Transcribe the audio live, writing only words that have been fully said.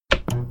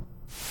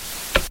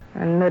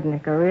A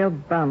nudnik, a real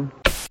bum.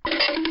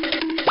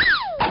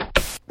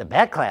 The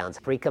Bat Clowns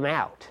freak him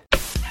out.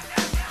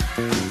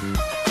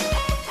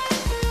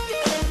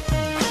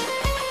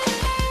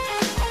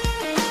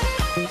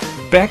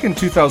 Back in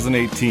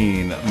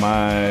 2018,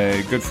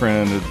 my good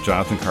friend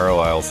Jonathan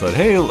Carlisle said,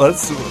 "Hey,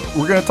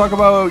 we're going to talk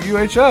about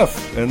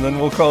UHF, and then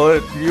we'll call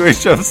it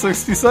UHF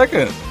 60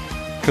 Second,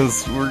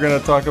 because we're going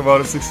to talk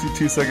about it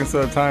 62 seconds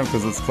at a time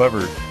because it's clever."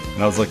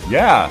 And I was like,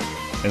 "Yeah."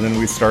 And then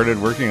we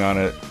started working on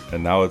it,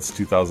 and now it's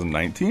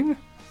 2019.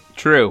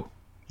 True.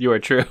 You are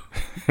true.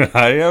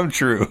 I am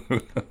true.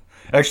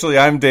 Actually,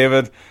 I'm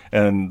David,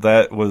 and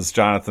that was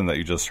Jonathan that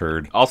you just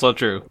heard. Also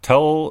true.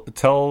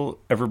 Tell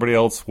everybody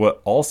else what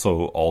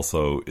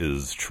also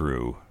is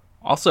true.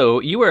 Also,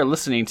 you are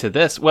listening to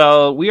this.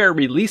 Well, we are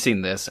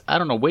releasing this. I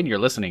don't know when you're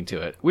listening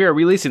to it. We are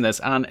releasing this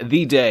on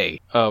the day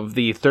of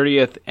the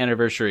 30th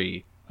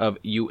anniversary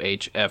of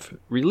UHF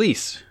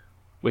release,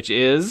 which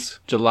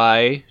is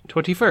July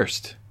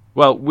 21st.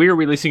 Well, we're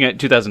releasing it in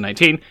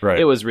 2019. Right.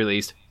 It was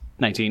released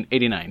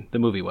 1989. The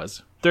movie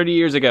was 30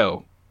 years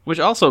ago, which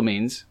also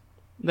means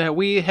that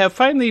we have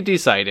finally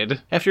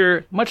decided,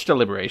 after much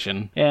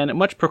deliberation and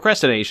much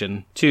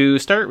procrastination, to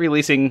start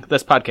releasing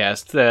this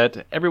podcast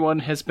that everyone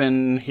has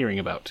been hearing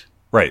about.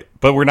 Right,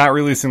 but we're not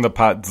releasing the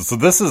pod. So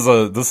this is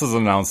an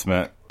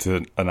announcement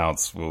to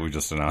announce what we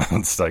just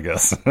announced, I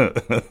guess.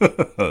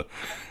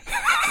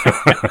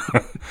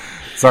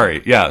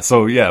 Sorry, yeah.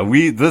 So yeah,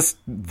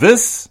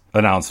 this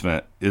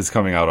announcement is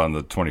coming out on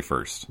the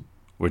 21st,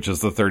 which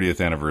is the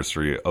 30th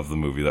anniversary of the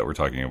movie that we're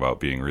talking about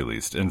being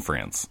released in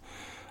France.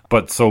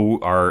 But so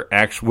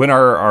when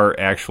are our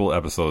actual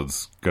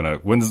episodes gonna?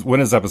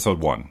 When is episode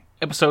 1?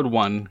 Episode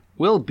 1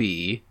 will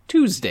be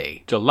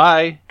Tuesday,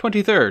 July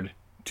 23rd,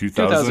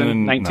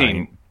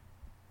 2019.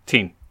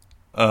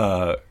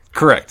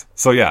 Correct.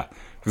 So yeah,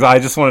 because I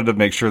just wanted to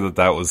make sure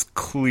that was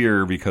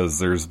clear, because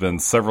there's been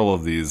several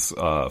of these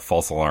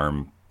false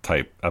alarm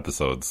type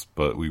episodes,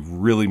 but we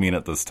really mean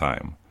it this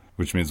time,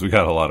 which means we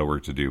got a lot of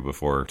work to do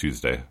before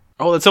Tuesday.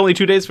 Oh, that's only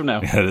 2 days from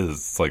now. Yeah, it is.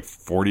 It's like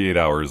 48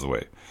 hours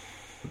away.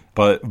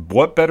 But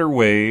what better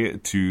way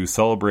to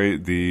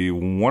celebrate the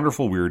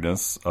wonderful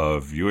weirdness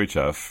of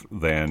UHF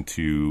than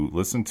to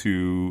listen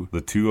to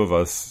the two of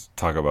us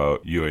talk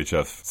about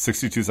UHF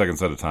 62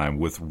 seconds at a time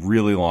with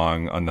really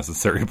long,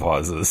 unnecessary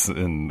pauses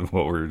in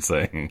what we're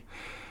saying.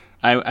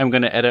 I'm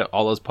going to edit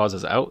all those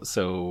pauses out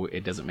so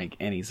it doesn't make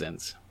any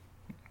sense.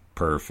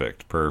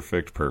 Perfect.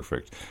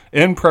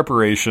 In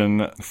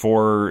preparation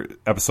for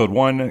episode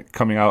 1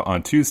 coming out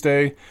on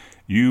Tuesday,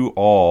 you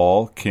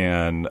all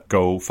can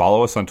go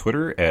follow us on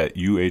Twitter at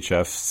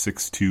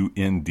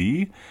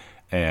UHF62ND,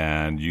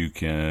 and you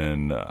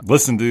can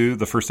listen to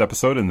the first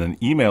episode and then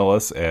email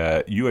us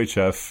at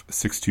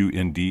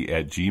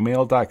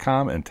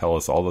UHF62ND@gmail.com and tell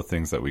us all the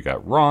things that we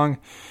got wrong.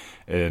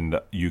 And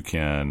you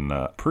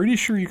can, pretty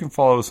sure you can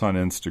follow us on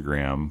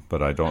Instagram,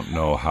 but I don't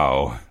know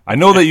how. I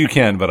know that you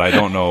can, but I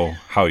don't know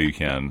how you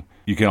can.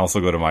 You can also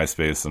go to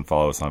MySpace and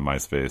follow us on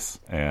MySpace.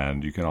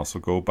 And you can also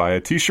go buy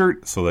a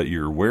t-shirt so that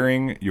you're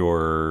wearing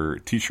your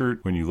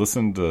t-shirt when you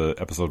listen to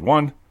episode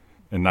 1.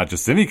 And not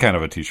just any kind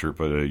of a t-shirt,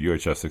 but a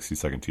UHF 60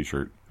 second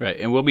t-shirt. Right,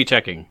 and we'll be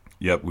checking.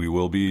 Yep, we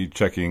will be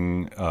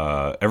checking.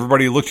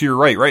 Everybody look to your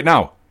right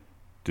now.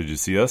 Did you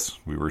see us?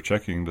 We were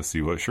checking to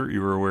see what shirt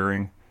you were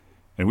wearing.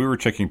 And we were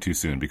checking too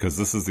soon, because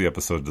this is the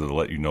episode to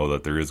let you know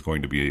that there is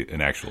going to be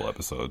an actual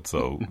episode.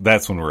 So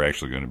that's when we're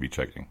actually going to be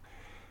checking.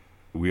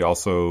 We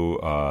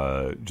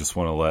also just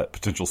want to let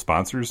potential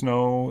sponsors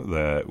know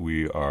that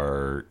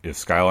if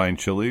Skyline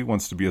Chili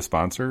wants to be a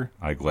sponsor,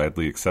 I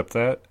gladly accept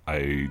that.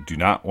 I do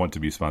not want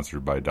to be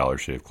sponsored by Dollar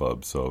Shave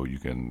Club, so you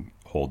can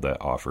hold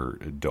that offer.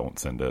 Don't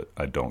send it.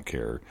 I don't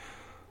care.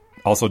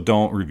 Also,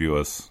 don't review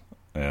us,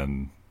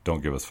 and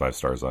don't give us 5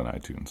 stars on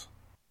iTunes.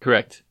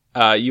 Correct.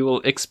 You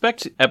will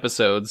expect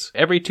episodes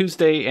every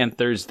Tuesday and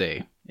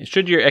Thursday.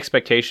 Should your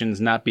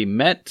expectations not be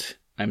met,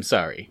 I'm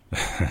sorry.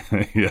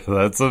 Yeah,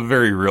 that's a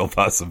very real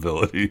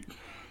possibility.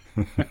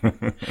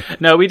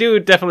 No, we do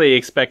definitely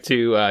expect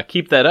to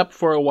keep that up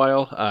for a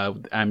while.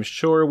 I'm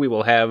sure we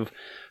will have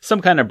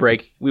some kind of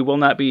break. We will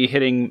not be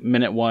hitting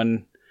minute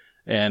 1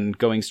 and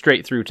going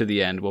straight through to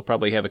the end. We'll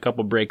probably have a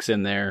couple breaks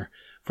in there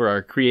for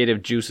our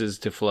creative juices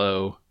to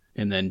flow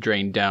and then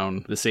drain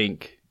down the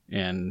sink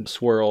and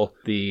swirl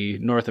the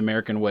North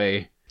American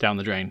way down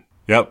the drain.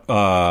 Yep.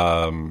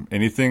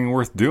 Anything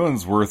worth doing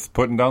is worth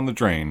putting down the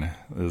drain,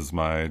 as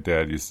my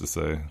dad used to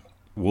say.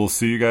 We'll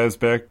see you guys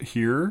back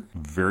here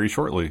very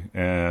shortly.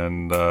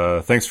 And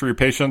thanks for your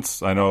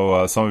patience. I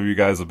know some of you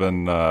guys have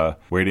been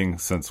waiting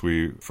since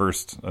we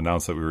first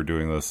announced that we were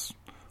doing this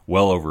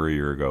well over a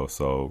year ago.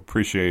 So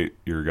appreciate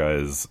your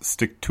guys'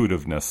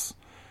 stick-to-itiveness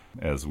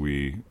as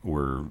we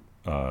were...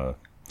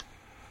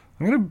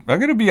 I'm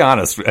gonna be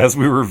honest. As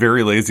we were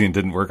very lazy and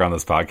didn't work on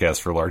this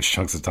podcast for large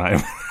chunks of time.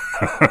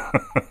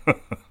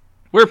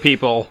 We're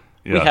people.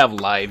 Yeah. We have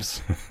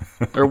lives.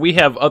 Or we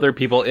have other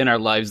people in our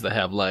lives that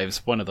have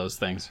lives. One of those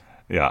things.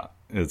 Yeah,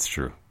 it's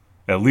true.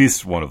 At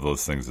least one of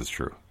those things is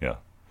true. Yeah.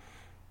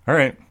 All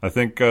right. I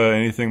think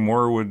anything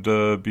more would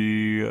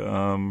be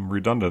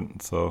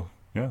redundant. So,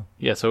 yeah.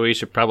 Yeah, so we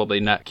should probably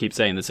not keep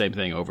saying the same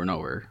thing over and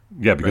over.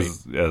 Yeah,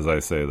 because as I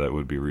say, that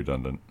would be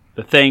redundant.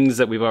 The things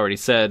that we've already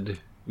said,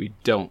 we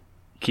don't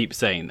keep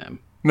saying them.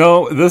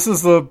 No, this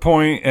is the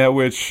point at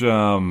which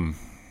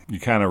you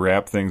kind of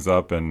wrap things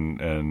up and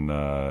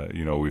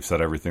we've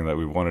said everything that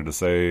we wanted to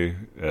say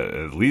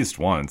at least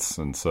once.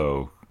 And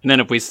so... And then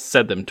if we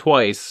said them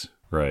twice,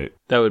 right,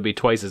 that would be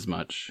twice as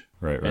much.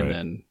 Right. And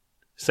then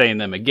saying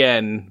them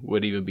again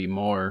would even be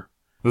more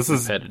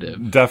repetitive.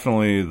 Is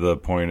definitely the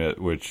point at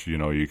which,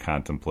 you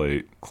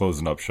contemplate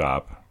closing up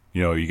shop.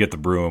 You get the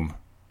broom.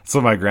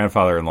 So my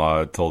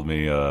grandfather-in-law told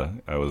me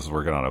I was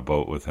working on a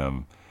boat with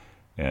him,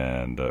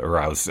 and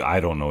I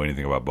don't know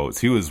anything about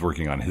boats. He was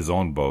working on his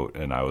own boat,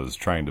 and I was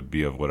trying to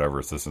be of whatever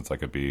assistance I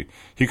could be.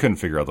 He couldn't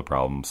figure out the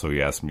problem, so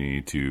he asked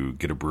me to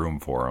get a broom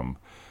for him.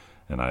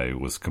 And I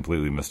was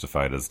completely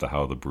mystified as to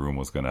how the broom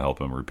was going to help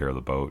him repair the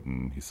boat.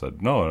 And he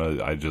said, no,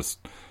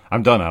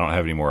 I'm done. I don't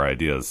have any more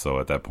ideas. So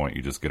at that point,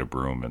 you just get a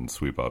broom and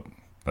sweep up.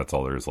 That's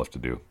all there is left to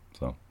do.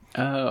 So.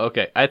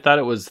 Okay. I thought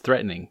it was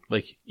threatening.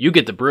 Like, you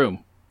get the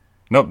broom.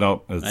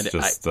 Nope.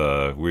 It's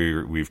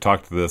we've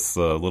talked this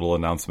little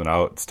announcement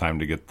out. It's time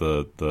to get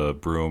the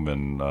broom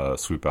and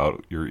sweep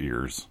out your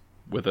ears.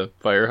 With a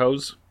fire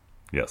hose?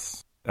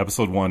 Yes.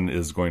 Episode 1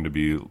 is going to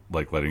be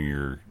like letting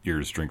your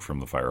ears drink from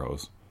the fire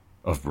hose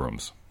of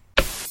brooms.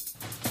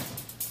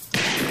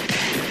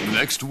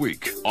 Next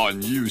week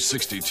on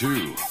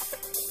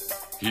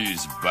U62,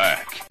 he's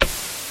back.